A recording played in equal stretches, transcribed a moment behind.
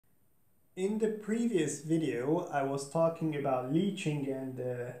In the previous video, I was talking about leaching and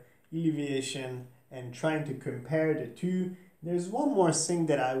elevation and trying to compare the two. There's one more thing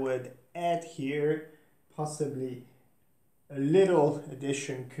that I would add here, possibly a little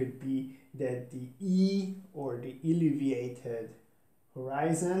addition could be that the E, or the elevated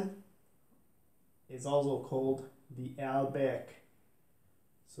horizon, is also called the albeck.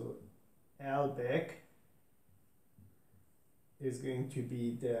 So albeck is going to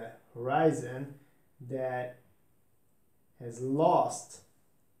be the horizon that has lost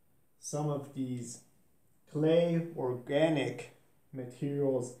some of these clay organic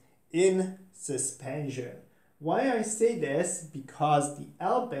materials in suspension. Why I say this? Because the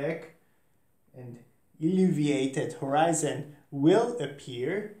albeck and elevated horizon will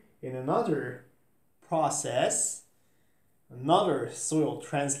appear in another process, another soil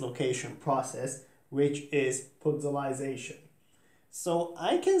translocation process, which is podzolization. So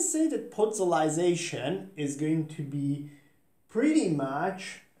I can say that podzolization is going to be pretty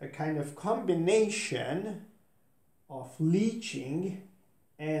much a kind of combination of leaching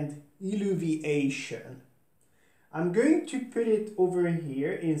and eluviation. I'm going to put it over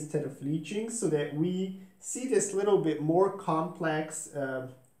here instead of leaching so that we see this little bit more complex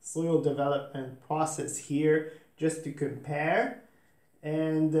soil development process here just to compare.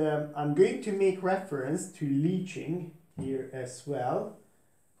 And I'm going to make reference to leaching here as well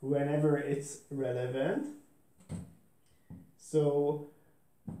whenever it's relevant. So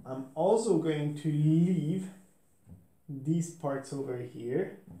I'm also going to leave these parts over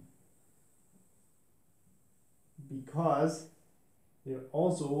here because they're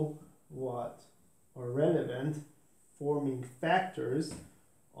also what are relevant forming factors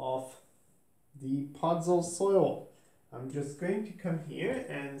of the podzol soil. I'm just going to come here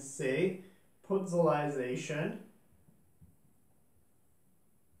and say podzolization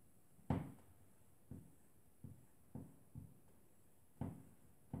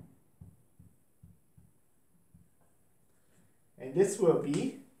and this will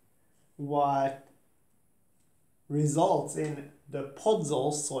be what results in the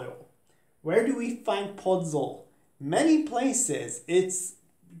podzol soil. Where do we find podzol? Many places. It's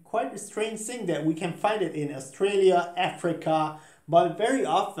quite a strange thing that we can find it in Australia, Africa, but very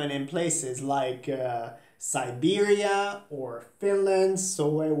often in places like Siberia or Finland, so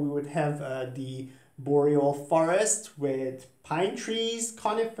where we would have the boreal forest with pine trees,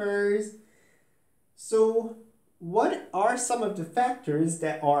 conifers. So what are some of the factors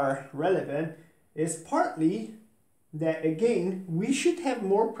that are relevant is partly that, again, we should have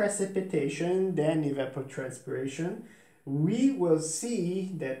more precipitation than evapotranspiration. We will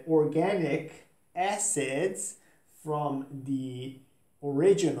see that organic acids from the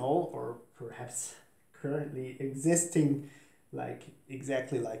original or perhaps currently existing, like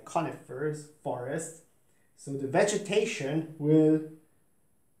exactly like conifers, forests. So the vegetation will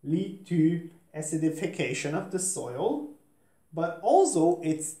lead to acidification of the soil, but also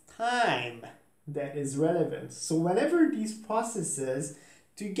it's time that is relevant. So whenever these processes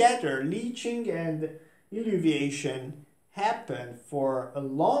together, leaching and eluviation, happen for a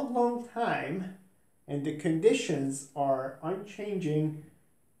long time and the conditions are unchanging,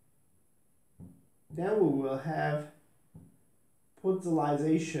 then we will have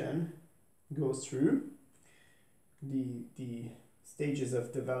podzolization go through the stages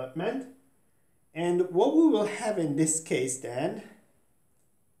of development. And what we will have in this case then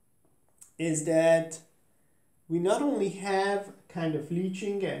is that we not only have kind of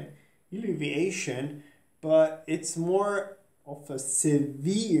leaching and eluviation, but it's more of a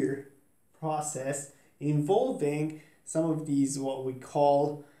severe process involving some of these what we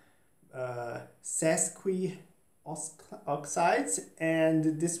call sesquioxides,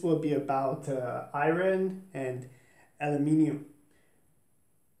 and this will be about iron and aluminium.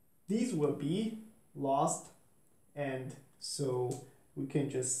 These will be lost, and so we can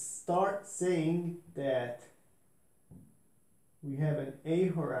just start saying that we have an A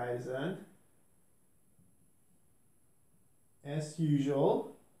horizon as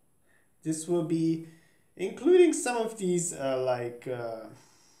usual. This will be including some of these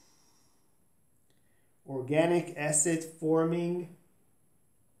organic acid forming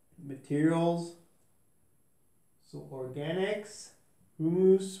materials, so organics,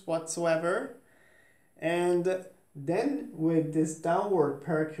 humus whatsoever. And then with this downward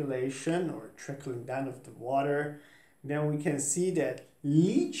percolation or trickling down of the water, then we can see that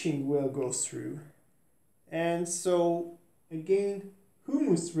leaching will go through. And so again,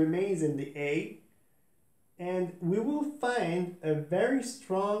 humus remains in the A, and we will find a very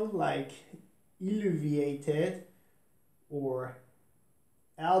strong eluviated or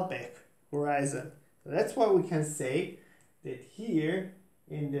albeck horizon. So that's why we can say that here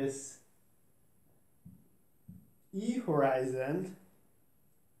in this E horizon,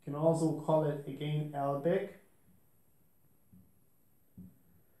 you can also call it again albic,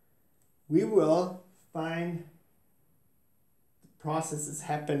 we will find the processes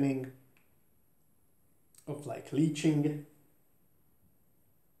happening of like leaching,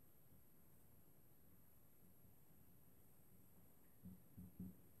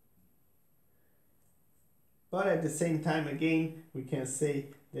 but at the same time again we can say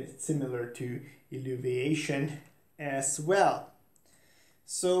that it's similar to eluviation as well.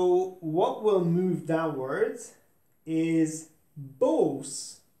 So what will move downwards is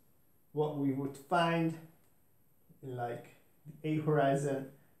both what we would find in like the A horizon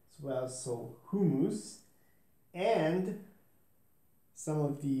as well, so humus, and some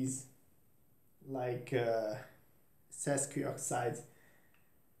of these like sesqui oxides,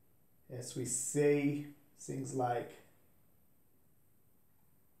 as we say, things like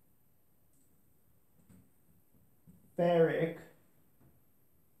ferric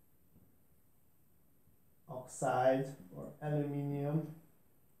oxide or aluminium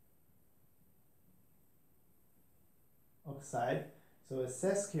oxide. So a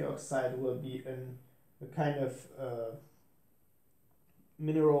sesqui oxide will be a kind of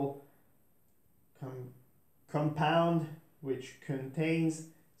mineral compound which contains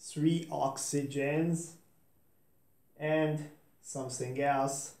 3 oxygens and something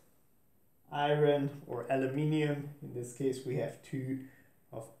else, iron or aluminium. In this case we have 2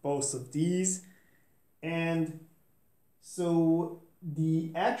 of both of these. And so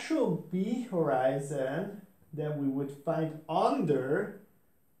the actual B horizon that we would find under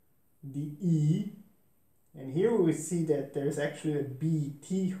the E, and here we see that there's actually a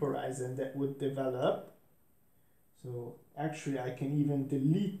BT horizon that would develop. So actually I can even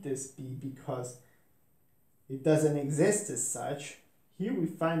delete this B because it doesn't exist as such. Here we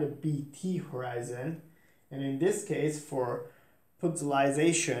find a BT horizon, and in this case for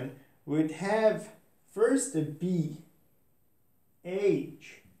puzzleization we'd have first a BH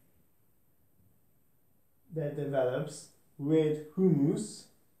that develops with humus.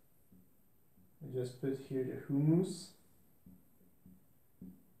 I just put here the humus,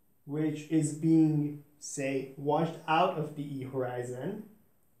 which is being, say, washed out of the E horizon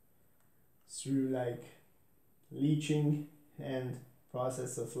through like leaching and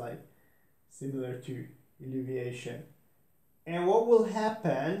process of like similar to eluviation. And what will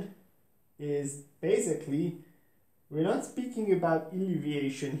happen is basically we're not speaking about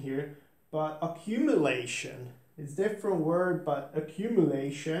eluviation here, but accumulation. It's a different word, but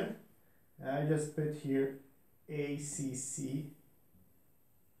accumulation. I just put here ACC.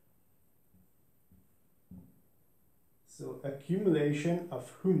 So accumulation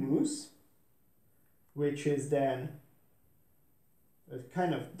of humus, which is then a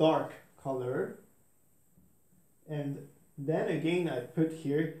kind of dark color. And then again I put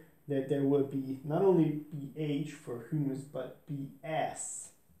here that there will be not only BH for humus, but BS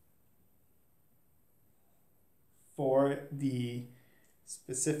for the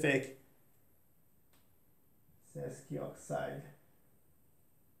specific sesqui oxide.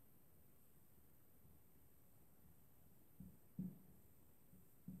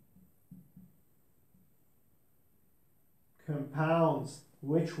 Compounds,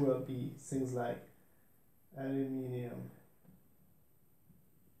 which will be things like aluminium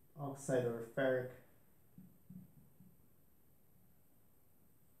oxide or ferric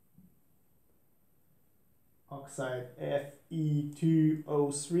oxide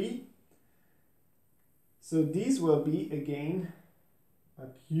Fe2O3. So these will be again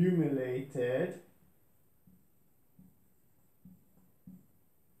accumulated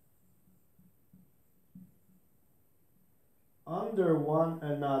under one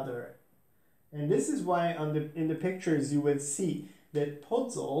another. And this is why in the pictures you will see that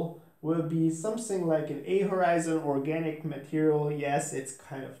puzzle will be something like an A horizon organic material. Yes, it's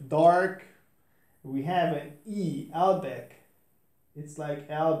kind of dark. We have an E, albic. It's like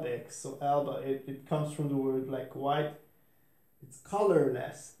albic, so alba, it comes from the word like white. It's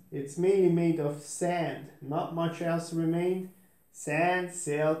colorless. It's mainly made of sand. Not much else remained. Sand,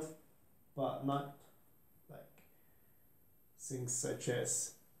 silt, but not like things such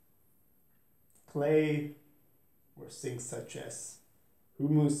as clay or things such as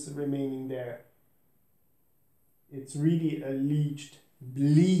humus remaining there. It's really a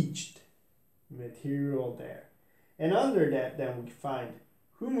bleached material there. And under that then we find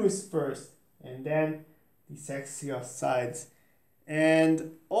humus first and then the sesqui oxides.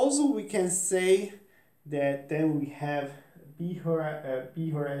 And also we can say that then we have B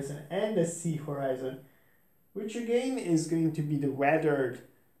horizon and the C horizon, which again is going to be the weathered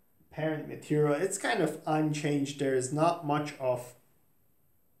parent material. It's kind of unchanged. There is not much of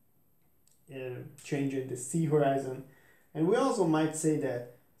change in the C horizon. And we also might say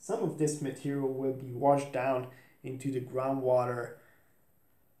that some of this material will be washed down into the groundwater.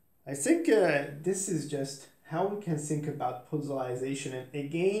 I think this is just how we can think about podzolization. And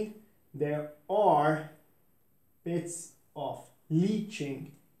again, there are bits of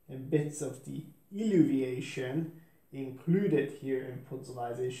leaching and bits of the eluviation included here in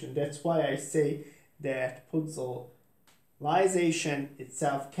podzolization. That's why I say that podzolization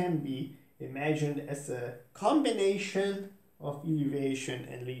itself can be imagined as a combination of eluviation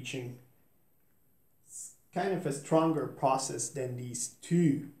and leaching. It's kind of a stronger process than these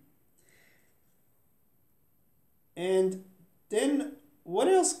two. And then what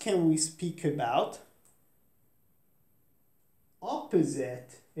else can we speak about?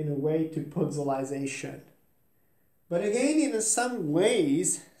 Opposite in a way to podzolization, but again in some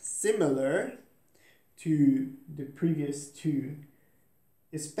ways similar to the previous two,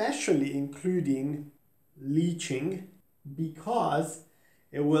 especially including leaching, because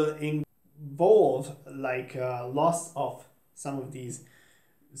it will involve like loss of some of these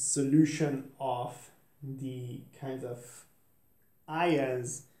solution of the kinds of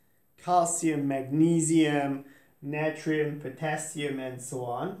ions, calcium, magnesium, natrium, potassium, and so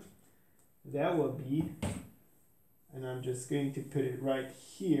on. That will be, and I'm just going to put it right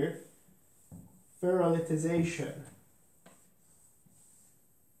here, ferrolitization.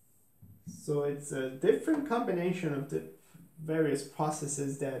 So it's a different combination of the various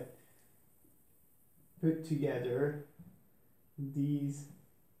processes that put together these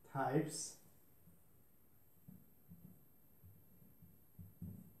types.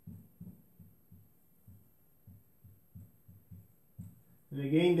 And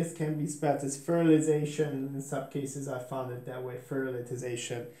again, this can be spelled as fertilization. In some cases, I found it that way,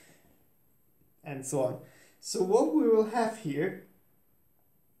 fertilization, and so on. So what we will have here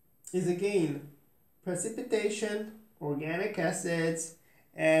is again precipitation, organic acids,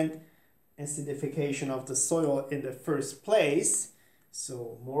 and acidification of the soil in the first place.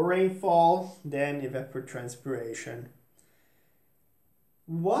 So more rainfall, then evapotranspiration.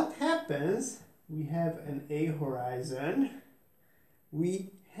 What happens? We have an A horizon.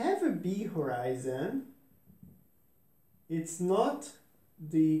 We have a B horizon. It's not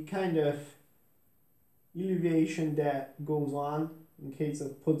the kind of elevation that goes on in case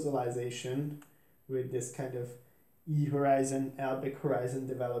of podzolization with this kind of E horizon, albic horizon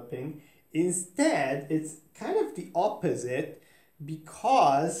developing. Instead, it's kind of the opposite,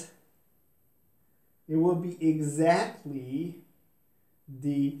 because it will be exactly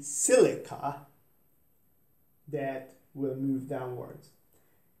the silica that will move downwards.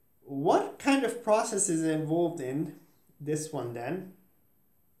 What kind of process is involved in this one then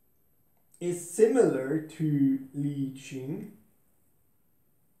is similar to leaching,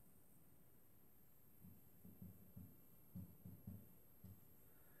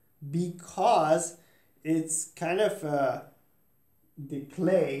 because it's kind of the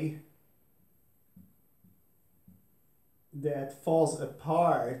clay that falls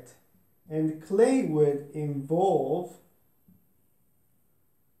apart, and clay would involve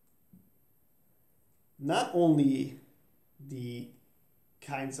not only the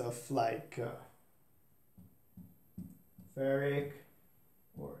kinds of like ferric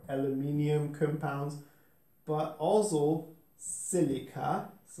or aluminium compounds, but also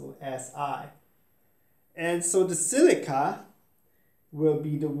silica, so Si. And so the silica will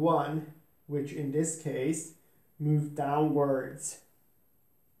be the one which in this case move downwards,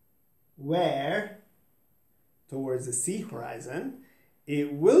 where towards the C horizon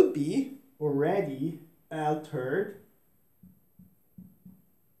it will be already altered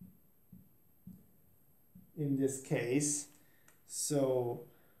in this case. So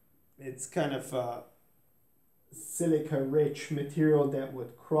it's kind of a silica rich material that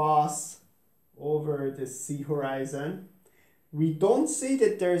would cross over the C horizon. We don't see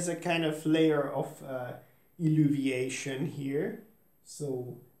that there's a kind of layer of eluviation here,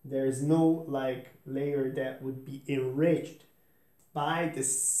 so there's no like layer that would be enriched by the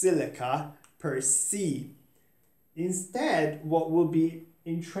silica per se. Instead, what will be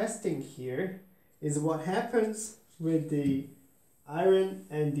interesting here is what happens with the iron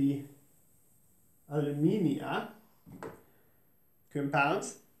and the alumina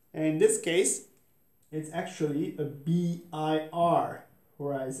compounds. And in this case, it's actually a BIR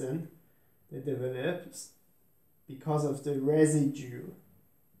horizon that develops because of the residue.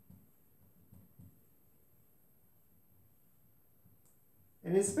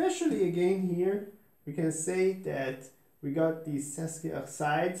 And especially again here, we can say that we got these Saskia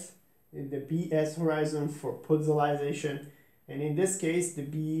oxides in the BS horizon for podzolization, and in this case the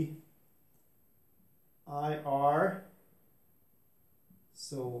BIR,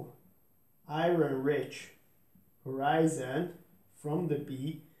 so iron rich horizon from the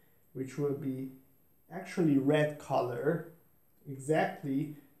B, which will be actually red color,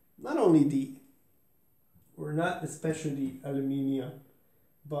 exactly, not only the, or not especially aluminium,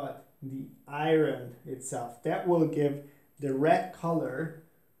 but the iron itself. That will give the red color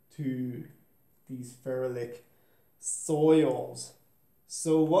to these ferric soils.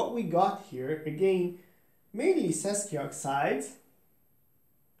 So what we got here, again, mainly Saskia oxides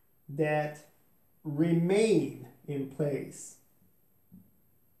that remain in place.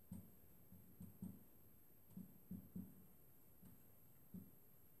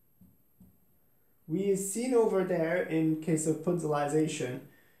 We've seen over there in case of podzolization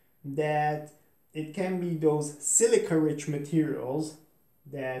that it can be those silica-rich materials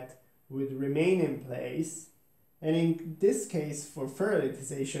that would remain in place. And in this case, for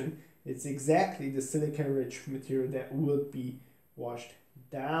fertilization, it's exactly the silica-rich material that would be washed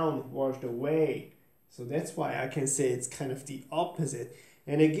down, washed away. So that's why I can say it's kind of the opposite.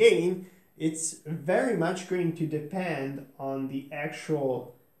 And again, it's very much going to depend on the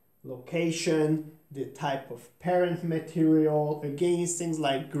actual location, the type of parent material, again, things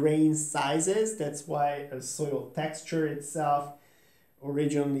like grain sizes. That's why a soil texture itself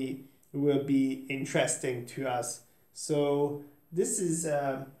originally will be interesting to us. So this is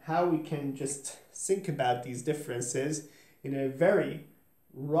how we can just think about these differences in a very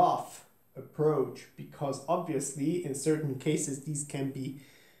rough approach, because obviously in certain cases these can be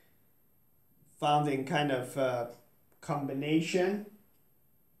found in kind of combination.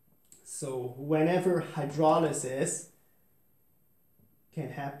 So whenever hydrolysis can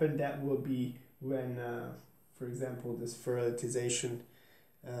happen, that will be when, for example, this fertilization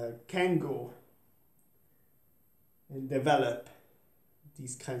can go and develop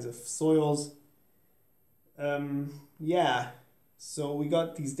these kinds of soils. Yeah, so we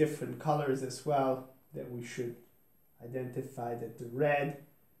got these different colors as well that we should identify, that the red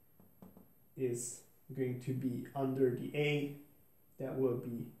is going to be under the A. That will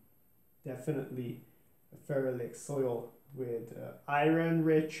be definitely a ferric soil with iron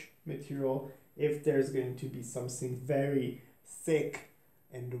rich material. If there's going to be something very thick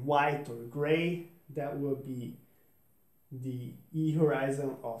and white or gray, that will be the E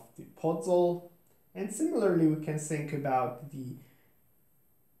horizon of the podzol. And similarly, we can think about the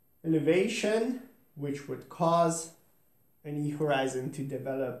elevation, which would cause an E horizon to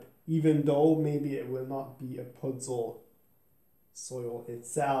develop, even though maybe it will not be a podzol soil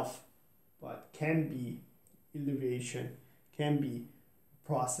itself, but can be elevation, can be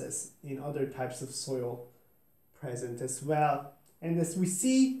process in other types of soil present as well. And as we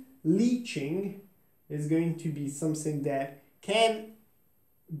see, leaching is going to be something that can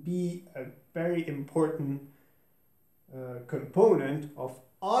be a very important component of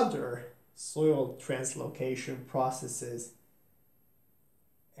other soil translocation processes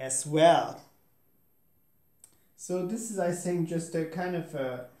as well. So this is, I think, just a kind of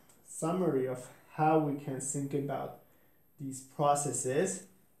a summary of how we can think about these processes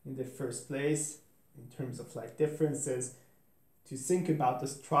in the first place, in terms of like differences, to think about the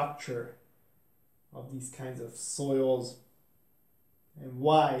structure of these kinds of soils and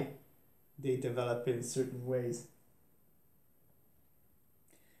why they develop in certain ways.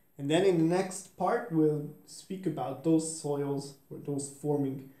 And then in the next part, we'll speak about those soils or those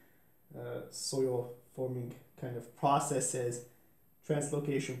forming, soil forming kind of processes,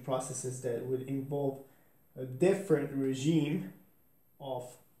 translocation processes that would involve a different regime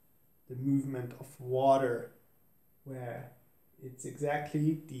of the movement of water, where it's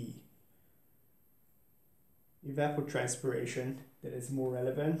exactly the evapotranspiration that is more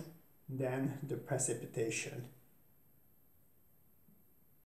relevant than the precipitation.